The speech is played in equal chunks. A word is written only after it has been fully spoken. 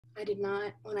I did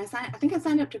not, when I signed, I think I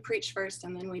signed up to preach first,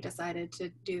 and then we decided to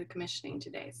do the commissioning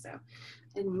today. So I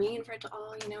didn't mean for it to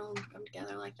all, come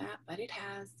together like that, but it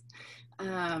has.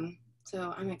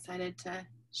 So I'm excited to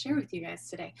share with you guys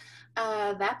today.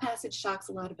 That passage talks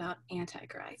a lot about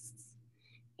antichrists.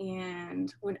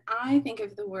 And when I think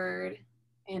of the word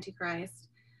Antichrist,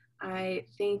 I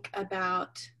think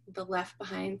about the Left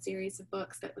Behind series of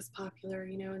books that was popular,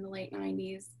 in the late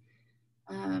 90s.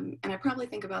 And I probably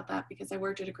think about that because I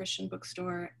worked at a Christian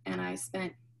bookstore, and I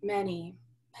spent many,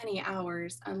 many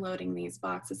hours unloading these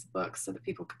boxes of books so that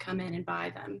people could come in and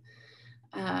buy them.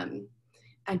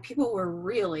 And people were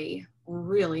really,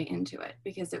 really into it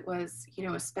because it was,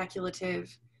 a speculative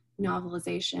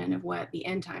novelization of what the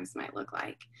end times might look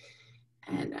like.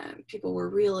 And people were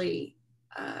really,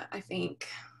 I think,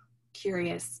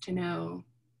 curious to know,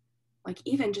 like,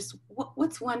 even just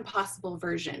what's one possible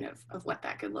version of what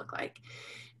that could look like.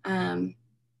 And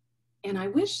I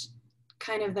wish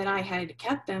kind of that I had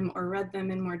kept them or read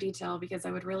them in more detail, because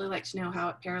I would really like to know how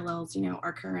it parallels,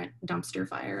 our current dumpster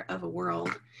fire of a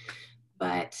world.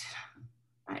 But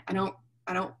I don't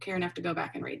care enough to go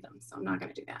back and read them, so I'm not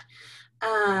going to do that.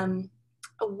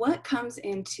 What comes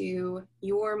into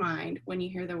your mind when you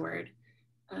hear the word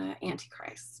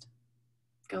Antichrist?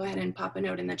 Go ahead and pop a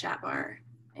note in the chat bar,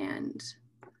 and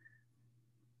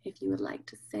if you would like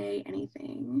to say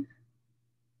anything.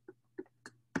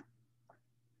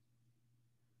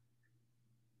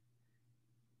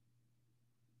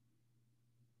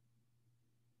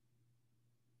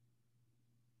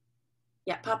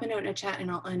 Yeah, pop a note in a chat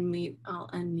and I'll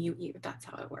unmute you. That's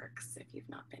how it works if you've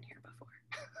not been here before.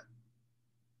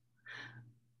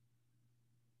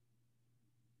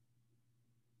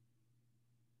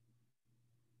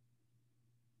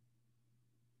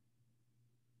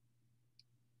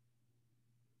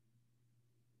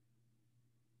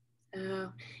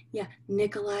 Oh, yeah,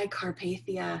 Nikolai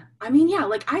Carpathia. I mean, yeah,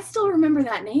 like I still remember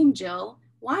that name, Jill.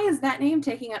 Why is that name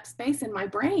taking up space in my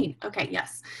brain? Okay,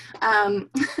 yes.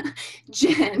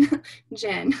 Jen.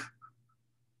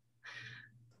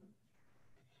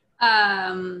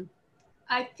 I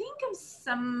think of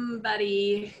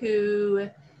somebody who,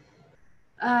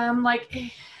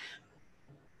 like,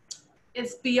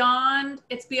 it's beyond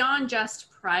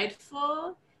just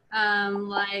prideful.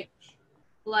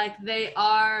 Like they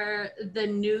are the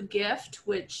new gift,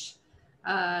 which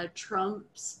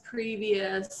trumps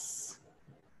previous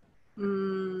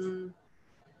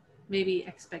maybe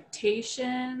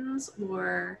expectations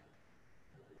or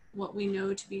what we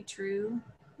know to be true.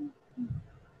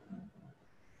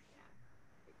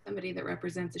 Somebody that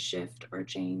represents a shift or a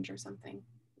change or something.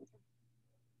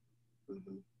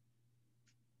 Mm-hmm.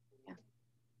 Yeah.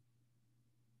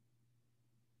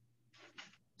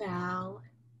 Val.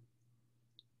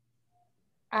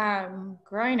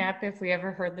 Growing up, if we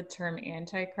ever heard the term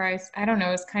Antichrist, I don't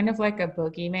know, it's kind of like a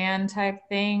boogeyman type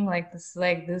thing, like this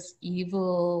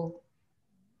evil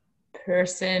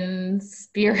person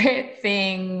spirit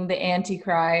thing, the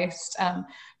Antichrist.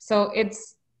 So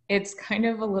it's kind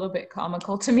of a little bit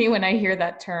comical to me when I hear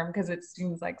that term, because it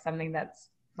seems like something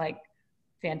that's like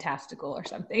fantastical or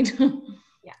something.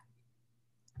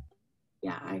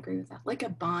 Yeah, I agree with that. Like a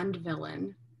Bond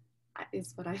villain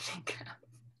is what I think of.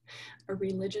 A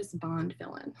religious Bond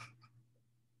villain.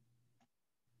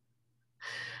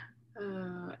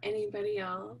 Anybody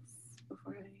else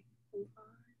before I move on?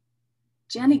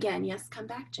 Jen again. Yes, come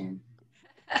back, Jen.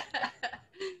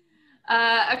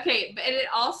 Okay, but it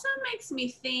also makes me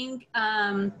think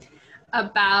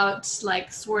about,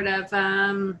 like, sort of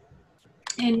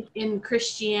in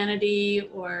Christianity,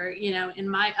 or in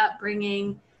my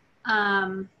upbringing,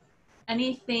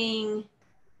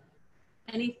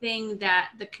 anything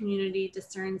that the community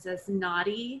discerns as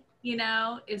naughty,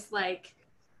 is like,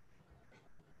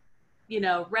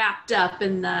 wrapped up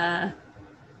in the,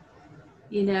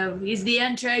 he's the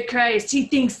Antichrist, he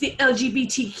thinks the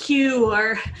LGBTQ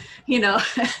are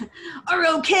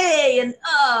okay, and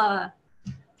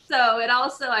so it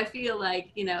also, I feel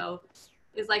like,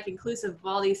 is like inclusive of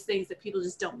all these things that people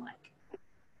just don't like.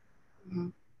 Mm-hmm.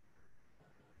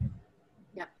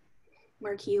 Yep.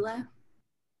 Marquila.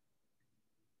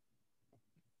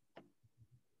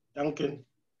 Duncan.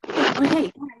 Oh,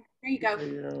 hey, there you go.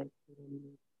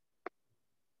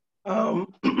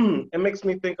 It makes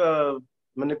me think of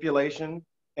manipulation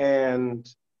and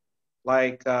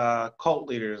like cult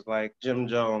leaders like Jim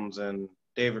Jones and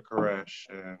David Koresh,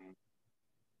 and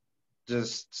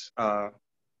just a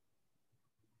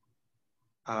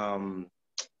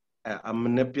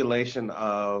manipulation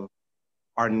of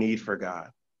our need for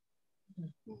God.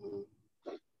 Mm-hmm.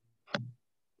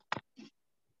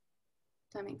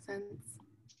 That makes sense.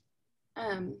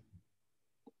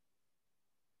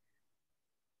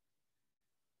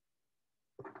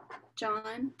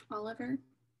 John Oliver.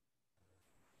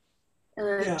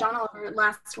 Yeah. John Oliver,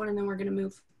 last one, and then we're going to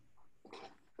move.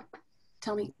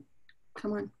 Tell me.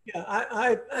 Come on. Yeah,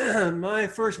 I my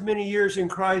first many years in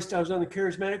Christ, I was on the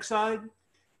charismatic side,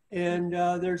 and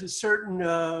there's a certain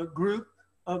group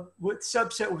with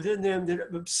subset within them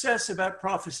that obsess about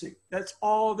prophecy. That's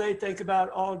all they think about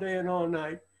all day and all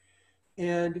night.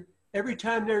 And every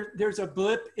time there's a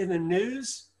blip in the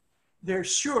news, they're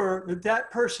sure that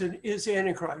that person is the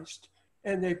Antichrist.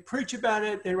 And they preach about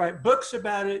it, they write books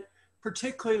about it,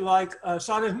 particularly like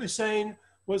Saddam Hussein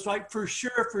was like, for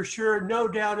sure, no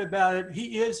doubt about it,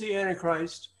 he is the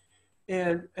Antichrist.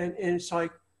 And it's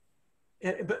like,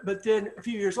 but then a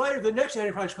few years later, the next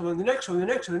Antichrist comes on, the next one.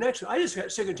 I just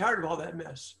got sick and tired of all that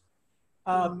mess.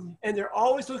 And they're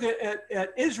always looking at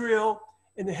Israel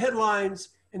in the headlines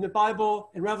in the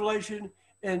Bible and Revelation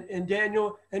and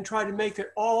Daniel, and try to make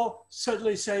it all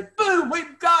suddenly say, boom,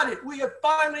 we've got it. We have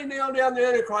finally nailed down the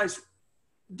Antichrist.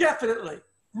 Definitely.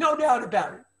 No doubt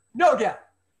about it. No doubt.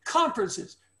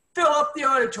 Conferences, fill up the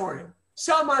auditorium,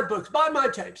 sell my books, buy my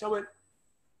tapes. I went,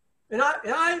 and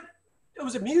I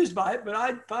was amused by it, but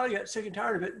I finally got sick and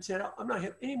tired of it and said, I'm not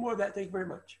having any more of that. Thank you very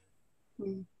much.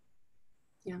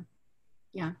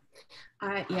 Yeah.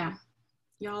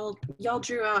 Y'all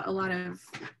drew out a lot of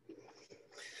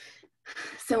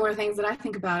similar things that I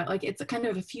think about. Like, it's a kind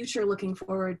of a future looking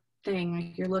forward thing.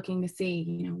 Like, you're looking to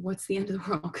see, what's the end of the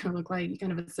world going to look like? You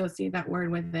kind of associate that word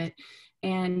with it.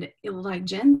 And like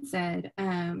Jen said,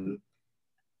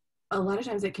 a lot of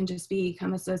times it can just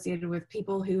become associated with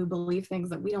people who believe things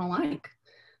that we don't like,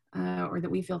 or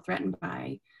that we feel threatened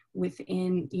by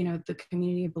within, the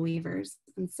community of believers.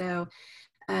 And so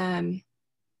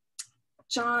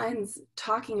John's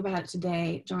talking about it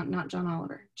today, not John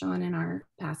Oliver, John in our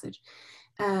passage.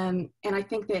 And I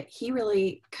think that he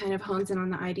really kind of hones in on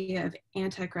the idea of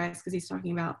Antichrist, because he's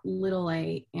talking about little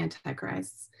a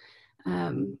Antichrists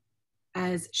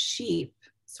as sheep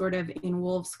sort of in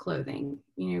wolves' clothing,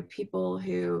 people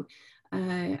who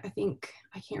I can't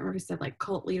remember who said, like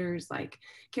cult leaders, like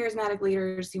charismatic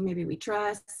leaders who maybe we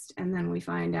trust, and then we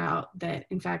find out that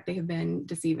in fact they have been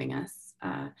deceiving us.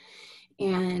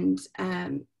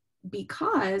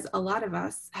 Because a lot of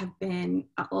us and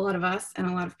a lot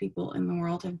of people in the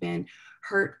world have been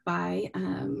hurt by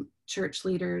church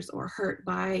leaders or hurt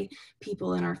by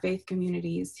people in our faith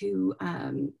communities who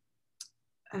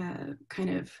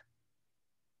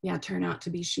turn out to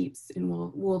be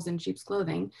wolves in sheep's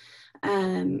clothing.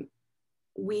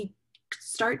 We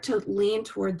start to lean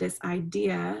toward this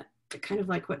idea, kind of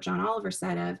like what John Oliver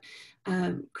said,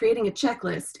 of creating a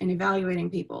checklist and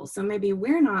evaluating people. So maybe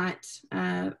we're not,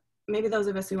 maybe those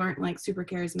of us who aren't like super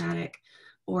charismatic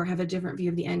or have a different view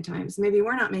of the end times, maybe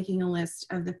we're not making a list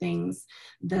of the things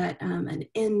that an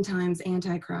end times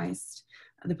Antichrist,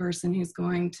 the person who's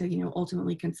going to,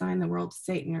 ultimately consign the world to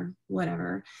Satan or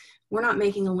whatever, we're not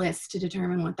making a list to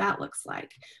determine what that looks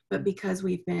like. But because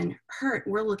we've been hurt,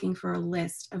 we're looking for a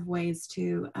list of ways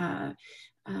to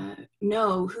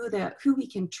know who we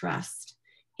can trust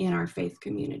in our faith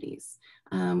communities.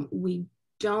 We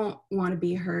don't want to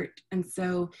be hurt. And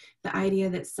so the idea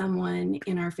that someone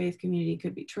in our faith community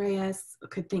could betray us,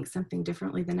 could think something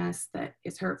differently than us that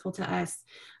is hurtful to us,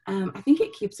 I think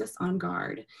it keeps us on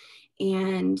guard.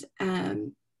 And I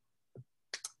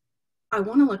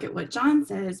want to look at what John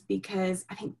says, because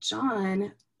I think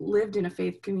John lived in a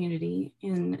faith community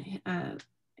in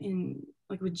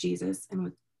like with Jesus and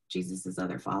with Jesus's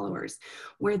other followers,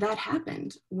 where that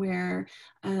happened, where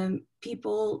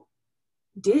people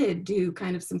did do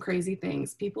kind of some crazy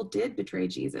things. People did betray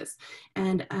Jesus.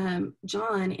 And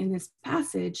John in this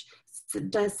passage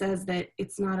says that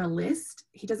it's not a list.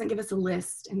 He doesn't give us a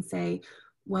list and say,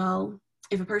 well,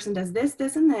 if a person does this,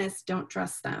 this, and this, don't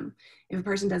trust them. If a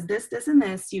person does this, this, and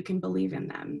this, you can believe in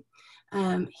them.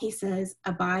 He says,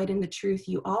 abide in the truth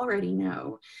you already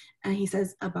know. And he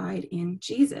says, abide in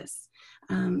Jesus.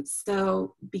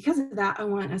 So because of that, I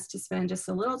want us to spend just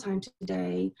a little time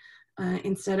today,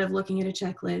 instead of looking at a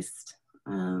checklist,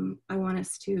 I want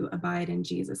us to abide in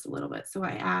Jesus a little bit. So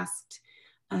I asked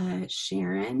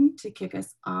Sharon to kick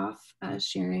us off,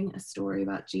 sharing a story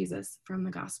about Jesus from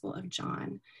the Gospel of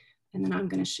John. And then I'm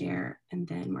going to share, and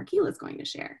then Marquila's going to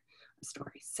share a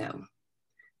story. So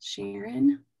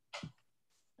Sharon.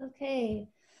 Okay.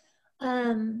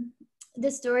 The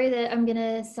story that I'm going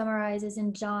to summarize is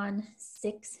in John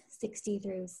 6:60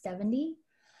 through 70.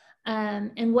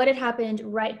 And what had happened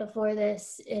right before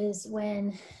this is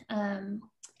when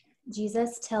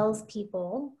Jesus tells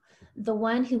people, the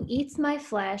one who eats my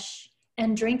flesh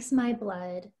and drinks my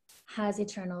blood has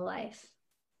eternal life.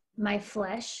 My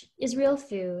flesh is real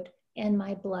food and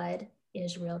my blood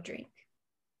Israel drink.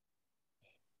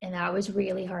 And that was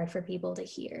really hard for people to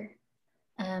hear.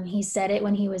 He said it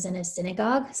when he was in a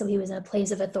synagogue. So he was in a place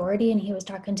of authority and he was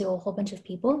talking to a whole bunch of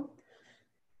people.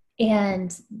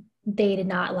 And they did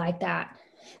not like that.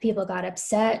 People got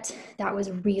upset. That was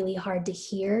really hard to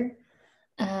hear.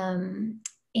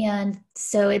 And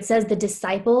so it says the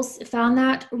disciples found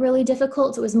that really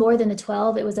difficult. So it was more than the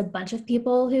 12. It was a bunch of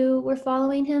people who were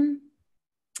following him.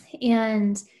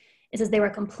 And it says they were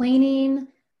complaining,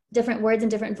 different words in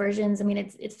different versions. I mean,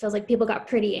 it feels like people got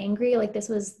pretty angry. Like this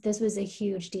was a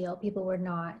huge deal. People were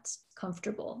not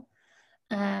comfortable.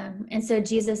 And so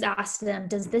Jesus asked them,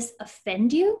 does this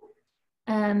offend you?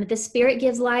 The Spirit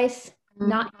gives life,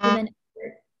 not human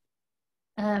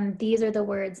effort. These are the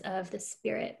words of the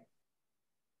Spirit.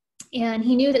 And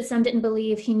he knew that some didn't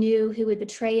believe. He knew who would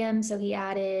betray him. So he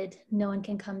added, no one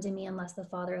can come to me unless the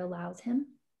Father allows him.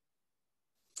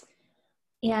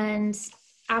 And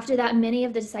after that, many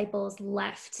of the disciples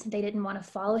left. They didn't want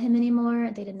to follow him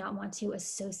anymore. They did not want to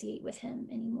associate with him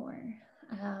anymore.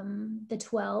 The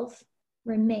 12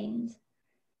 remained.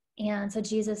 And so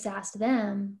Jesus asked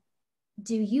them,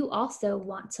 do you also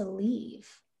want to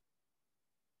leave?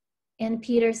 And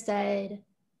Peter said,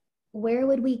 where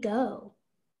would we go?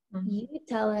 You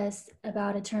tell us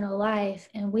about eternal life,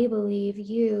 and we believe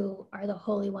you are the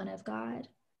Holy One of God.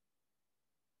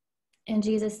 And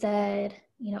Jesus said,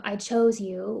 I chose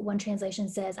you. One translation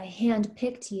says, I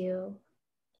handpicked you,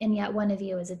 and yet one of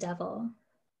you is a devil.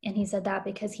 And he said that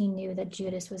because he knew that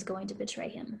Judas was going to betray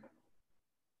him.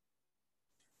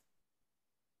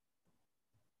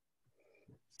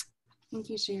 Thank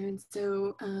you, Sharon.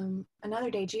 So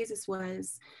another day, Jesus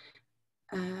was,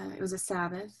 it was a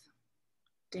Sabbath,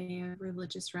 day of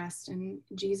religious rest, and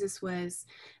Jesus was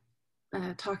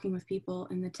talking with people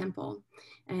in the temple,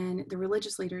 and the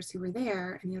religious leaders who were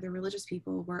there and the other religious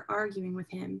people were arguing with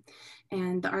him,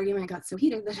 and the argument got so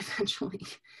heated that eventually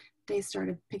they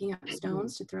started picking up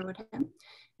stones to throw at him,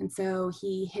 and so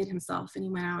he hid himself and he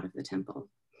went out of the temple.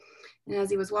 And as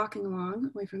he was walking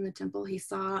along away from the temple, he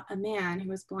saw a man who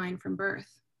was blind from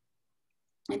birth,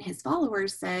 and his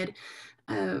followers said,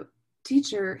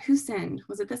 teacher, who sinned?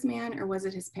 Was it this man or was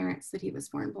it his parents that he was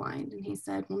born blind? And he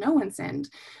said, well, no one sinned.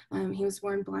 He was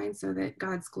born blind so that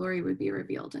God's glory would be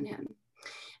revealed in him.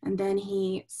 And then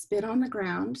he spit on the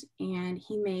ground and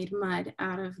he made mud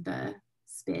out of the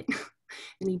spit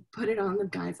and he put it on the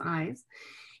guy's eyes.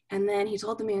 And then he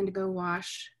told the man to go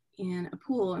wash in a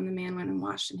pool, and the man went and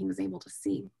washed and he was able to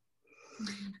see.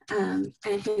 And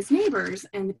his neighbors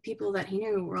and the people that he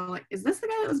knew were all like, is this the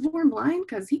guy that was born blind?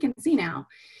 Because he can see now.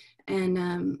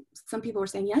 And some people were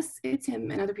saying, yes, it's him.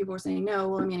 And other people were saying, no,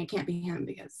 well, I mean, it can't be him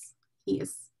because he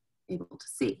is able to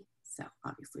see. So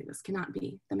obviously this cannot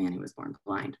be the man who was born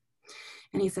blind.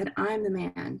 And he said, I'm the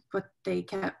man. But they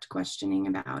kept questioning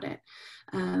about it.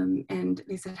 And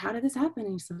they said, how did this happen?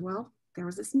 And he said, well, there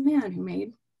was this man who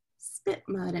made spit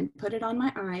mud and put it on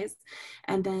my eyes.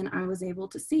 And then I was able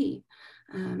to see.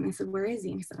 I said, where is he?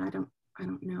 And he said, I don't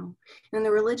know. And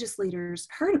the religious leaders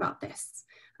heard about this.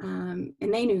 And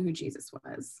they knew who Jesus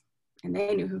was, and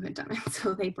they knew who had done it.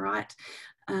 So they brought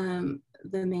the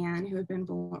man who had been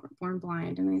born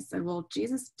blind, and they said, well,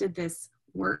 Jesus did this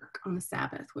work on the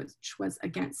Sabbath, which was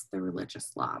against the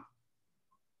religious law.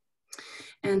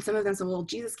 And some of them said, well,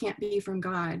 Jesus can't be from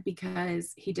God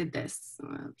because he did this.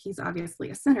 He's obviously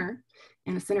a sinner,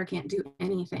 and a sinner can't do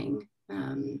anything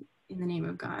in the name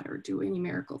of God or do any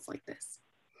miracles like this.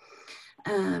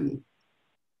 And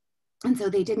so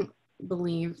they didn't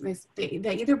believe, they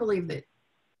either believed that,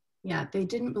 they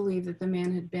didn't believe that the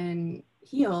man had been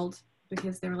healed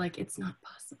because they were like, it's not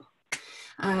possible.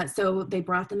 So they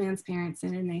brought the man's parents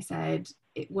in and they said,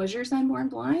 was your son born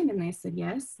blind? And they said,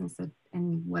 yes. And I said,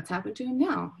 and what's happened to him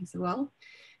now? He said, well,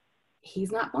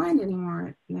 he's not blind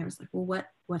anymore. And they was like, well,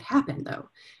 what happened though?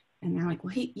 And they're like,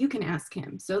 well, you can ask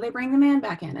him. So they bring the man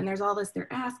back in, and there's all this,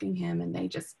 they're asking him, and they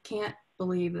just can't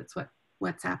believe that's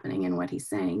what's happening and what he's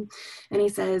saying. And he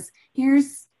says,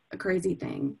 here's a crazy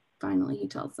thing. Finally, he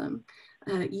tells them,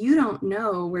 you don't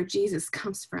know where Jesus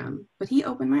comes from, but he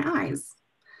opened my eyes.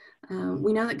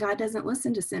 We know that God doesn't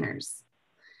listen to sinners,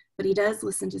 but he does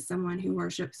listen to someone who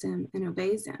worships him and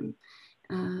obeys him.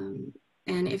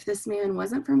 And if this man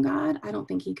wasn't from God, I don't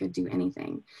think he could do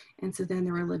anything. And so then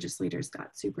the religious leaders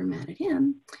got super mad at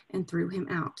him and threw him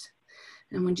out.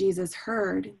 And when Jesus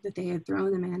heard that they had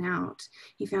thrown the man out,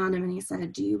 he found him and he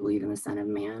said, do you believe in the Son of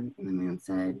Man? And the man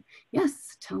said,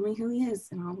 yes, tell me who he is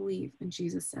and I'll believe. And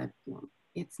Jesus said, well,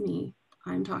 it's me.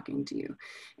 I'm talking to you.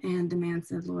 And the man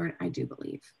said, Lord, I do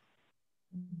believe.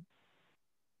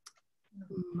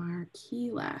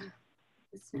 Marquila.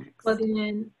 What's next? Well,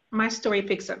 then my story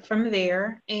picks up from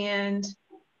there. And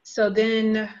so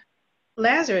then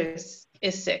Lazarus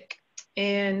is sick.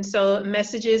 And so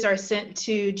messages are sent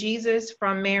to Jesus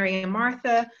from Mary and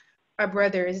Martha. Our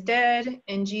brother is dead.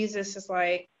 And Jesus is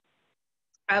like,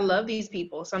 I love these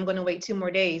people, so I'm going to wait 2 more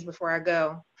days before I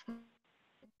go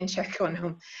and check on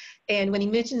them. And when he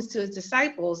mentions to his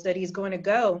disciples that he's going to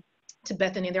go to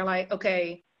Bethany, they're like,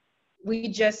 okay,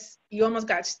 you almost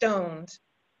got stoned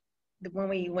when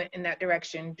we went in that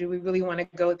direction. Do we really want to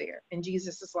go there? And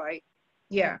Jesus is like,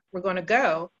 yeah, we're going to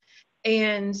go.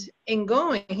 And in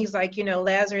going, he's like,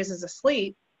 Lazarus is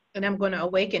asleep and I'm going to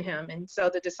awaken him. And so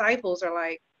the disciples are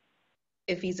like,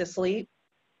 if he's asleep,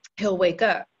 he'll wake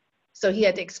up. So he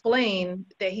had to explain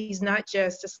that he's not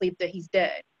just asleep, that he's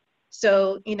dead.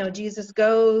 So, Jesus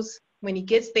goes. When he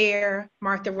gets there,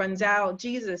 Martha runs out.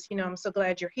 Jesus, I'm so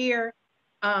glad you're here.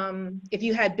 If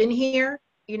you had been here,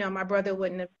 my brother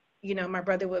wouldn't have, my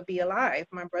brother would be alive.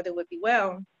 My brother would be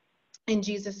well. And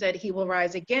Jesus said he will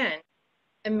rise again.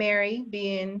 And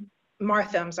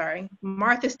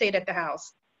Martha stayed at the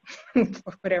house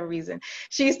for whatever reason.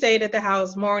 She stayed at the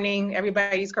house mourning.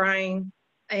 Everybody's crying.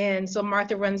 And so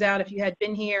Martha runs out. If you had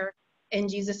been here, and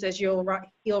Jesus says he'll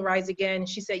rise again.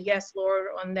 She said, yes, Lord,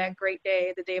 on that great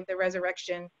day, the day of the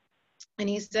resurrection. And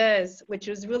he says, which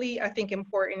was really, I think,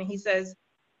 important. He says,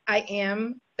 I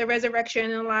am the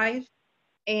resurrection and life.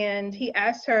 And he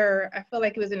asked her, I feel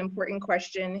like it was an important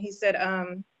question. He said,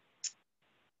 I'm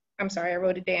sorry, I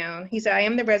wrote it down. He said, I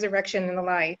am the resurrection and the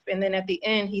life. And then at the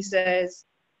end, he says,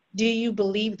 do you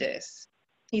believe this?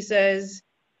 He says,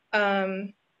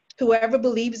 whoever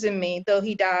believes in me, though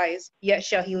he dies, yet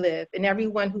shall he live. And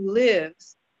everyone who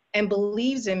lives and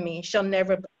believes in me shall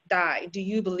never die. Do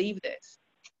you believe this?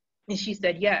 And she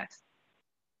said, yes.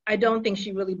 I don't think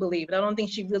she really believed. I don't think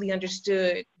she really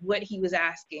understood what he was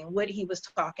asking, what he was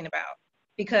talking about.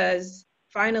 Because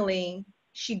finally,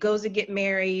 she goes to get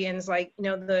Mary and is like,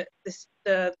 the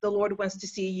Lord wants to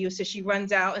see you. So she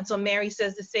runs out. And so Mary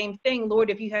says the same thing.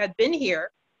 Lord, if you had been here,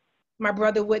 my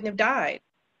brother wouldn't have died.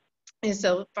 And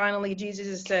so finally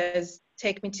Jesus says,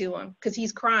 take me to him, because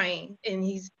he's crying and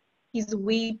he's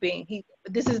weeping.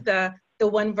 This is the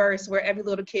one verse where every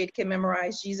little kid can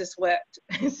memorize, Jesus wept.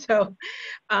 So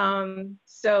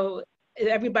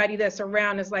everybody that's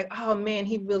around is like, oh man,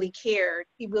 he really cared.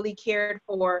 He really cared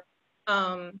for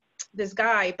this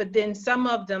guy. But then some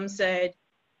of them said,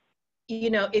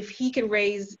 if he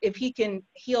can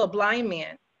heal a blind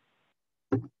man,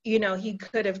 he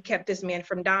could have kept this man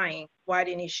from dying. Why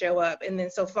didn't he show up? And then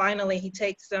so finally he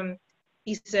takes them,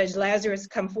 he says, Lazarus,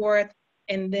 come forth.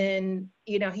 And then,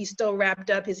 he's still wrapped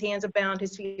up. His hands are bound,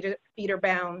 his feet are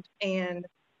bound. And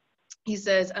he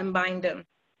says, unbind him.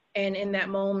 And in that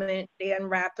moment, they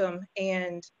unwrap him.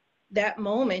 And that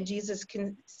moment, Jesus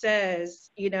says,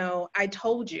 I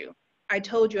told you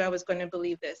I was going to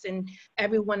believe this. And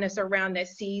everyone that's around that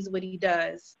sees what he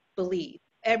does, believe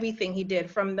everything he did.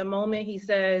 From the moment he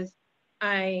says,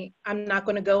 I'm not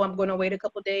going to go, I'm going to wait a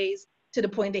couple days, to the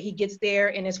point that he gets there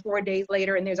and it's 4 days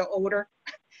later and there's an odor.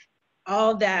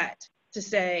 All that to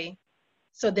say,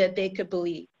 so that they could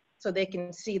believe, so they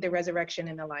can see the resurrection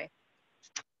in the life.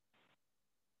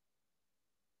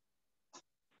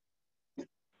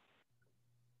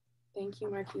 Thank you,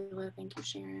 Markula. Thank you,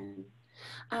 Sharon.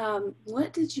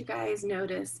 What did you guys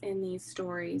notice in these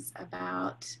stories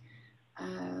about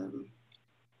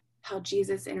how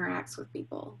Jesus interacts with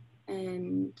people?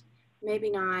 And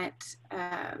maybe not,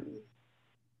 a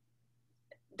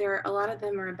lot of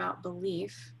them are about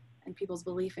belief and people's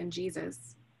belief in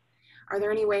Jesus. Are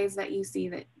there any ways that you see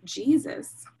that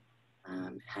Jesus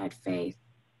had faith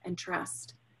and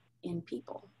trust in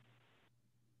people?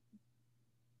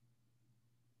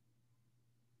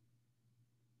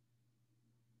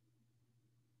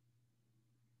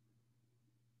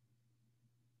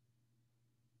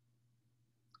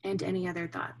 And any other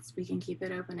thoughts? We can keep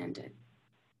it open-ended.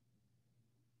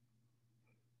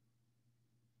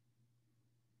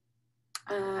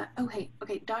 Okay,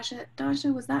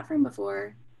 Dasha, was that from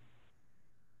before?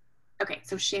 Okay,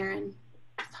 so Sharon.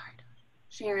 Sorry,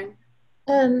 Sharon.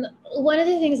 One of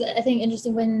the things that I think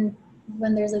interesting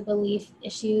when there's like belief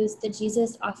issues, that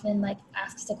Jesus often like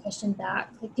asks a question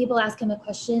back. Like people ask him a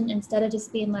question, instead of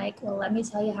just being like, well, let me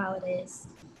tell you how it is.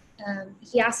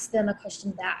 He asks them a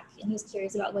question back, and he's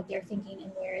curious about what they're thinking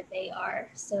and where they are.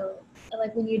 So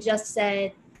like when you just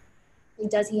said,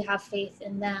 does he have faith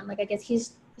in them? Like I guess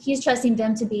he's trusting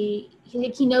them to be,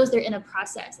 he knows they're in a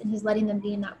process, and he's letting them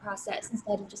be in that process,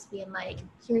 instead of just being like,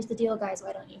 here's the deal, guys,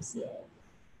 why don't you see it?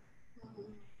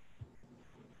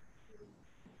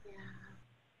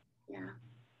 Yeah,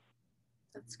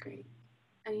 that's great.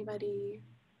 Anybody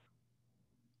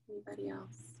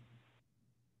else?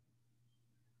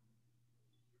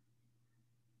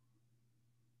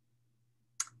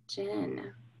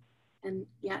 Jen. And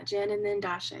yeah, Jen and then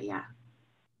Dasha, yeah.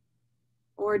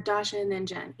 Or Dasha and then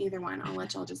Jen, either one. I'll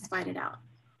let y'all just fight it out.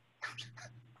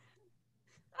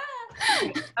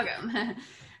 Okay.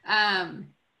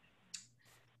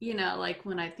 You know, like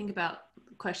when I think about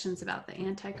questions about the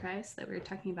Antichrist that we were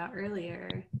talking about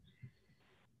earlier,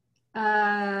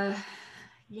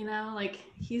 you know, like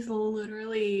he's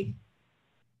literally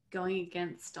going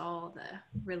against all the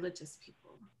religious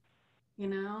people, you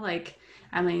know, like,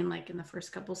 I mean, like in the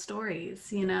first couple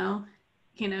stories, you know,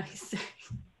 he's saying,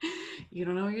 you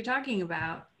don't know what you're talking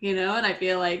about, you know, and I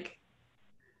feel like,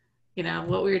 you know,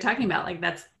 what we were talking about, like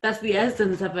that's the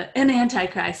essence of an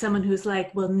Antichrist, someone who's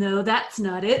like, well, no, that's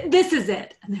not it, this is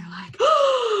it, and they're like,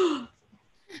 oh.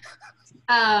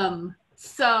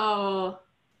 So,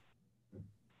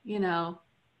 you know,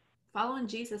 following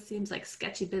Jesus seems like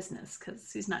sketchy business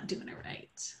because he's not doing it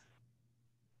right.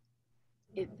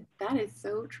 That is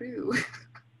so true.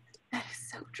 That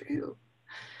is so true.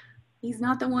 He's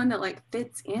not the one that like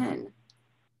fits in.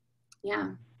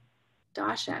 Yeah.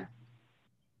 Dasha.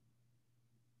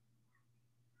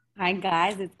 Hi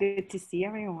guys, it's good to see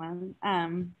everyone.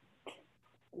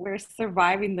 We're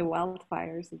surviving the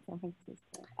wildfires in San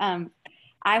Francisco.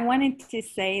 I wanted to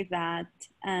say that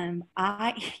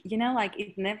like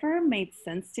it never made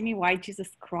sense to me why Jesus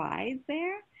cried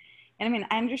there. And I mean,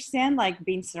 I understand like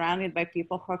being surrounded by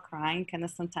people who are crying kind of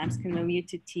sometimes can move you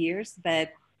to tears,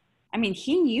 but I mean,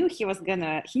 he knew what he was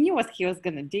gonna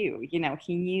do. You know,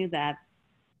 he knew that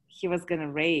he was gonna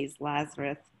raise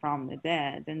Lazarus from the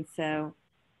dead. And so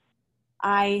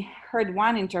I heard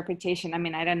one interpretation. I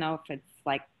mean, I don't know if it's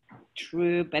like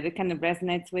true, but it kind of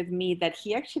resonates with me that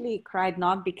he actually cried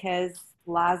not because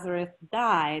Lazarus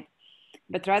died,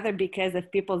 but rather because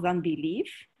of people's unbelief,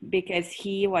 because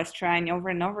he was trying over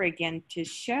and over again to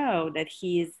show that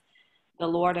he's the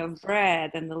Lord of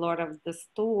bread and the Lord of the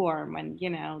storm and, you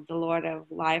know, the Lord of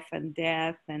life and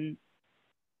death and,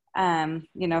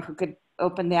 you know, who could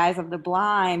open the eyes of the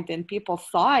blind, and people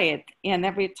saw it. And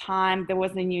every time there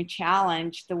was a new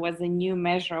challenge, there was a new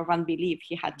measure of unbelief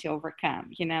he had to overcome.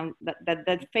 You know,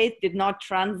 that faith did not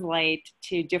translate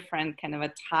to different kind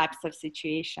of types of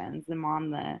situations among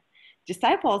the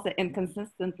disciples. And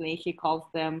consistently he calls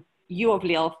them, you of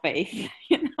little faith,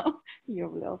 you know, you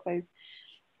of little faith.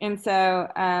 And so,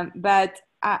 but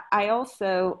I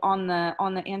also on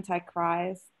the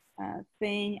Antichrist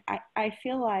thing, I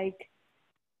feel like,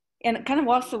 and kind of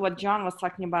also what John was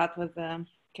talking about with the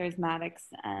charismatics,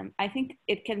 I think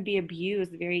it can be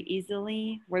abused very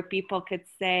easily, where people could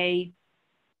say,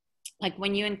 like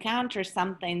when you encounter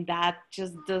something that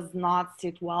just does not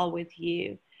sit well with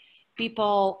you,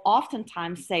 people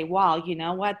oftentimes say, well, you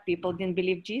know what, people didn't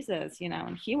believe Jesus, you know,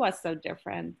 and he was so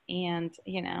different, and,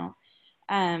 you know,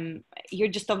 you're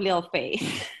just of little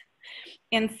faith.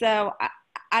 And so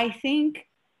I think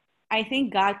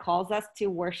God calls us to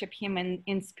worship him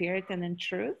in spirit and in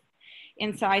truth.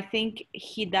 And so I think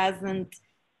he doesn't,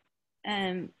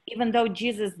 even though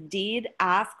Jesus did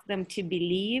ask them to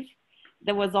believe,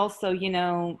 there was also, you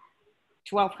know,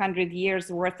 1,200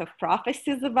 years worth of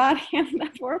prophecies about him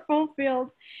that were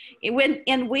fulfilled,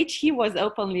 in which he was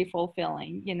openly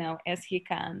fulfilling, you know, as he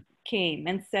came.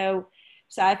 And so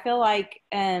I feel like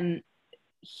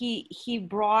he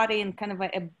brought in kind of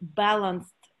a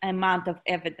balanced amount of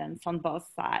evidence on both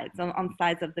sides, on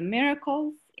sides of the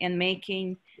miracles and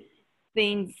making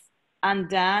things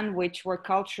undone which were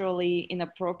culturally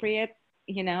inappropriate,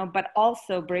 you know, but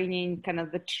also bringing kind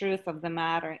of the truth of the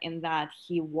matter in that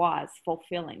he was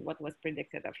fulfilling what was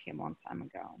predicted of him a long time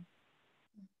ago.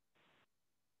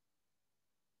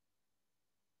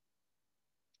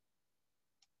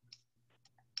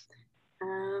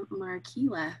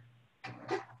 Marquila.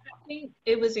 I think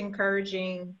it was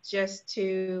encouraging just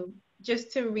to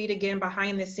read again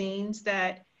behind the scenes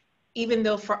that even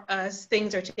though for us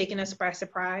things are taking us by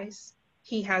surprise,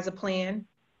 he has a plan.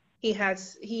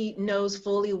 He knows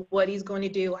fully what he's going to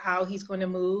do, how he's going to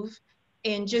move,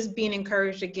 and just being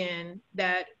encouraged again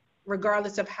that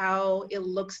regardless of how it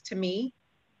looks to me,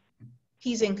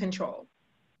 he's in control.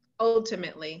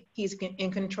 Ultimately, he's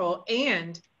in control,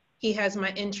 and he has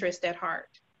my interest at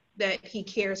heart, that he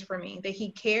cares for me, that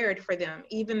he cared for them,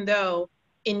 even though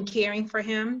in caring for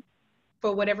him,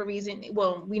 for whatever reason,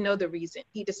 well, we know the reason,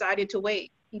 he decided to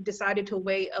wait. He decided to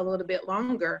wait a little bit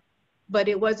longer, but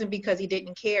it wasn't because he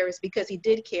didn't care. It's because he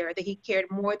did care, that he cared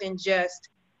more than just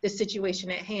the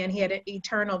situation at hand. He had an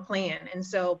eternal plan. And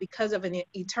so because of an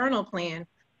eternal plan,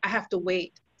 I have to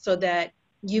wait so that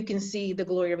you can see the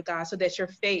glory of God, so that your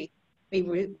faith may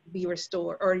be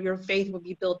restored, or your faith will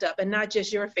be built up. And not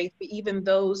just your faith, but even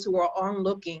those who are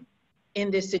onlooking in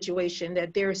this situation,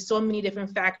 that there are so many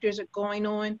different factors going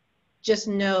on. Just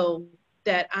know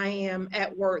that I am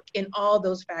at work in all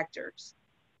those factors,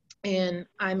 and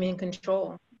I'm in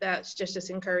control. That's just as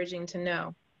encouraging to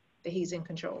know that he's in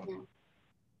control. Yeah.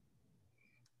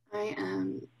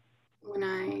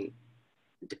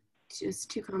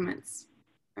 Just two comments,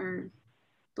 or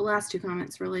the last two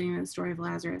comments relating to the story of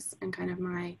Lazarus and kind of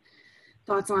my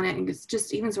thoughts on it, and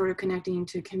just even sort of connecting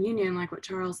to communion, like what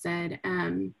Charles said.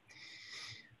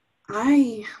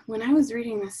 When I was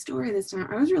reading this story this time,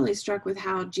 I was really struck with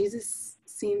how Jesus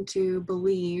seemed to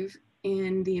believe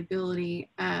in the ability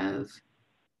of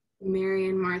Mary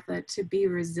and Martha to be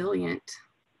resilient,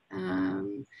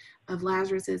 of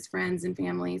Lazarus's friends and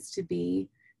families to be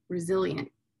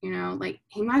resilient. You know, like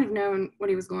he might have known what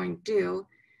he was going to do,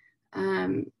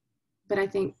 but I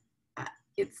think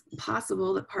it's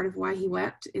possible that part of why he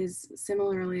wept is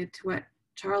similarly to what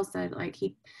Charles said. Like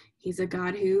he's a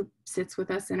God who sits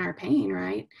with us in our pain,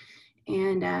 right?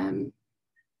 And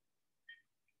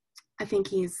I think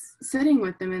he's sitting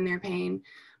with them in their pain,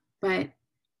 but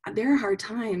there are hard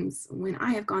times when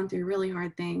I have gone through really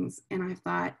hard things and I've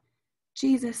thought,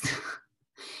 Jesus,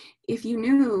 if you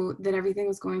knew that everything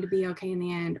was going to be okay in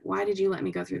the end, why did you let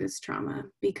me go through this trauma?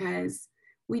 Because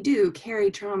we do carry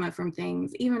trauma from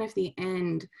things. Even if the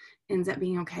end ends up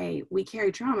being okay, we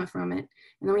carry trauma from it,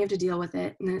 and then we have to deal with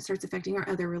it, and then it starts affecting our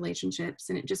other relationships,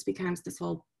 and it just becomes this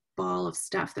whole ball of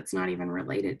stuff that's not even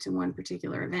related to one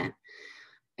particular event.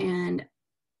 And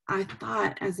I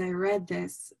thought, as I read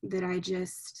this, that I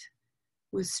just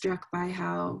was struck by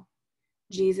how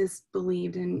Jesus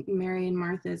believed in Mary and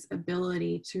Martha's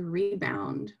ability to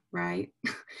rebound, right?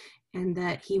 And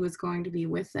that he was going to be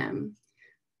with them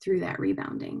through that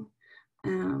rebounding.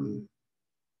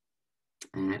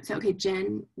 So, okay,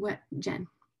 Jen, Jen,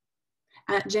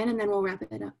 and then we'll wrap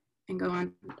it up and go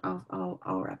on.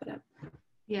 I'll wrap it up.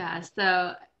 Yeah.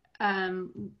 So,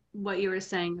 what you were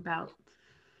saying about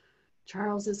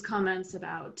Charles's comments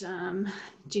about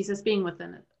Jesus being with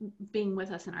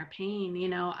us in our pain, you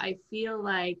know, I feel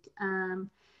like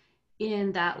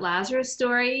in that Lazarus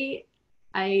story,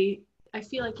 I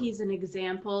feel like he's an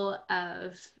example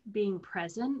of being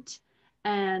present.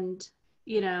 And,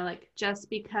 you know, like just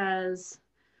because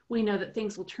we know that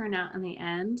things will turn out in the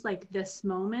end, like this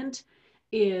moment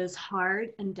is hard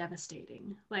and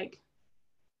devastating. Like,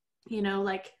 you know,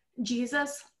 like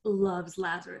Jesus loves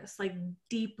Lazarus like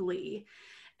deeply.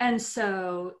 And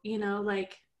so, you know,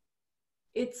 like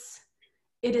it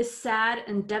is sad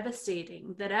and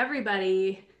devastating that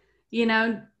everybody, you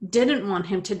know, didn't want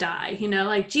him to die. You know,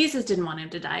 like Jesus didn't want him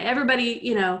to die. Everybody,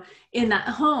 you know, in that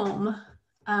home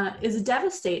is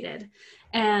devastated.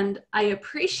 And I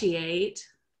appreciate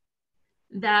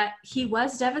that he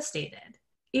was devastated,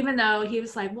 even though he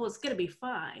was like, well, it's going to be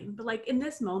fine. But like in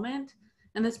this moment,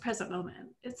 in this present moment,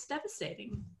 it's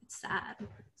devastating. It's sad.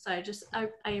 So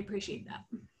I appreciate that.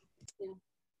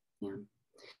 Yeah.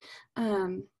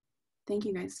 Thank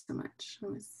you guys so much.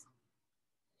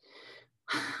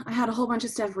 I had a whole bunch of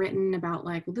stuff written about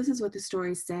like, well, this is what the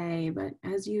stories say, but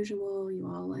as usual, you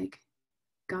all like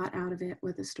got out of it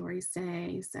what the stories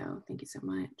say. So thank you so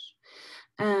much.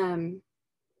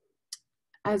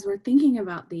 As we're thinking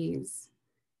about these,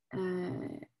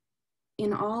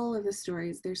 in all of the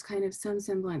stories, there's kind of some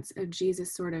semblance of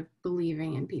Jesus sort of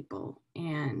believing in people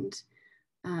and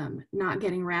not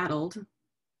getting rattled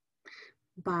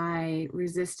by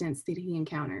resistance that he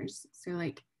encounters. So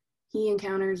like he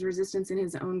encounters resistance in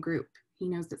his own group. He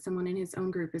knows that someone in his own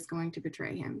group is going to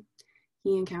betray him.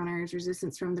 He encounters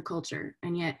resistance from the culture,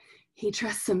 and yet he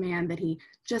trusts a man that he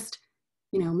just,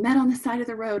 you know, met on the side of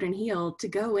the road and healed to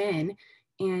go in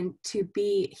and to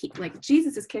be, like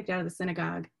Jesus is kicked out of the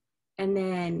synagogue and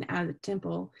then out of the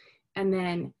temple, and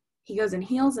then he goes and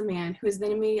heals a man who is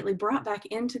then immediately brought back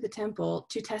into the temple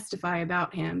to testify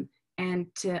about him and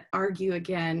to argue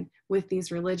again with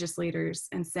these religious leaders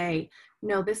and say,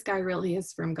 no, this guy really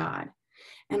is from God.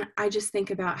 And I just think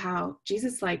about how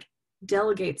Jesus like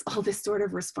delegates all this sort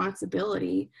of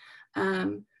responsibility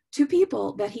to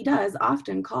people that he does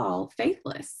often call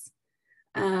faithless.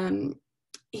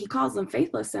 He calls them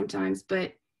faithless sometimes,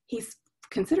 but he's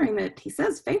considering that he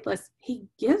says faithless, he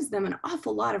gives them an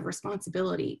awful lot of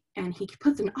responsibility, and he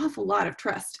puts an awful lot of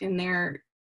trust in their,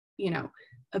 you know,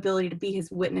 ability to be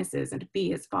his witnesses and to be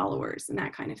his followers and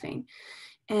that kind of thing.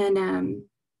 And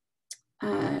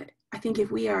I think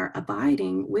if we are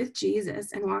abiding with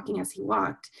Jesus and walking as he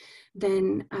walked,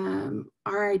 then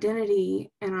our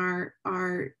identity and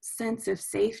our sense of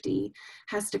safety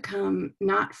has to come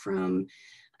not from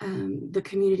the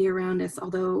community around us,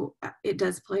 although it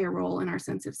does play a role in our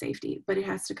sense of safety, but it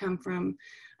has to come from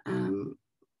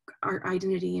our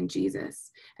identity in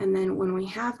Jesus. And then when we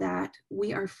have that,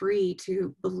 we are free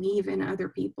to believe in other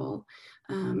people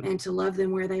and to love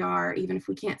them where they are, even if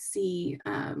we can't see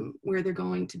where they're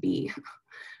going to be.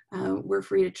 We're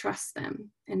free to trust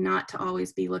them and not to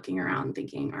always be looking around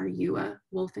thinking, are you a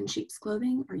wolf in sheep's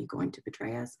clothing? Are you going to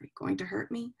betray us? Are you going to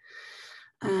hurt me?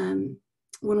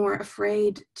 When we're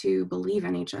afraid to believe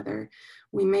in each other,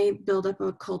 we may build up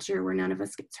a culture where none of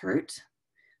us gets hurt,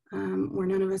 where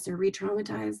none of us are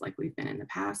re-traumatized like we've been in the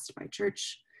past by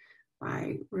church,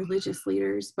 by religious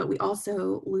leaders, but we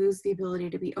also lose the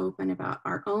ability to be open about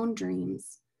our own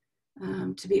dreams,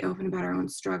 to be open about our own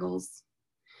struggles.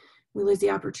 We lose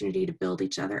the opportunity to build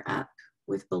each other up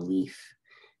with belief.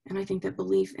 And I think that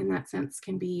belief in that sense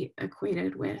can be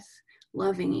equated with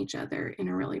loving each other in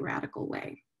a really radical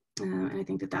way. And I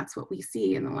think that that's what we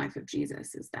see in the life of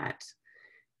Jesus, is that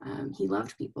he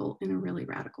loved people in a really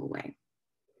radical way.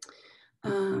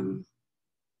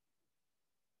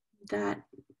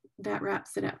 That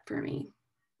wraps it up for me.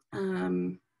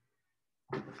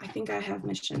 I think I have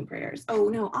mission prayers. Oh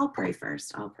no, I'll pray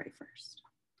first.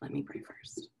 Let me pray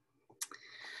first.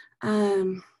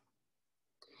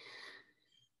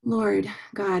 Lord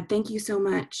God, thank you so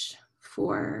much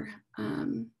for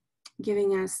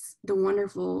giving us the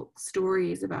wonderful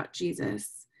stories about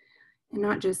Jesus, and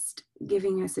not just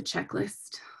giving us a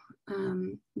checklist,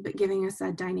 but giving us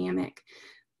a dynamic,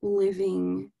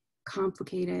 living,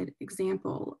 complicated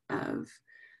example of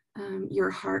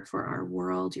your heart for our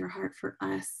world, your heart for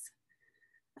us.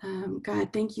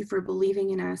 God, thank you for believing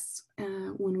in us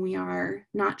when we are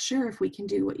not sure if we can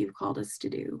do what you've called us to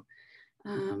do.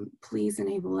 Please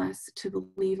enable us to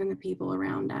believe in the people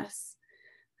around us.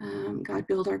 God,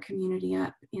 build our community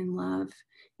up in love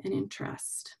and in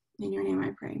trust. In your name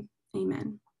I pray.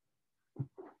 Amen.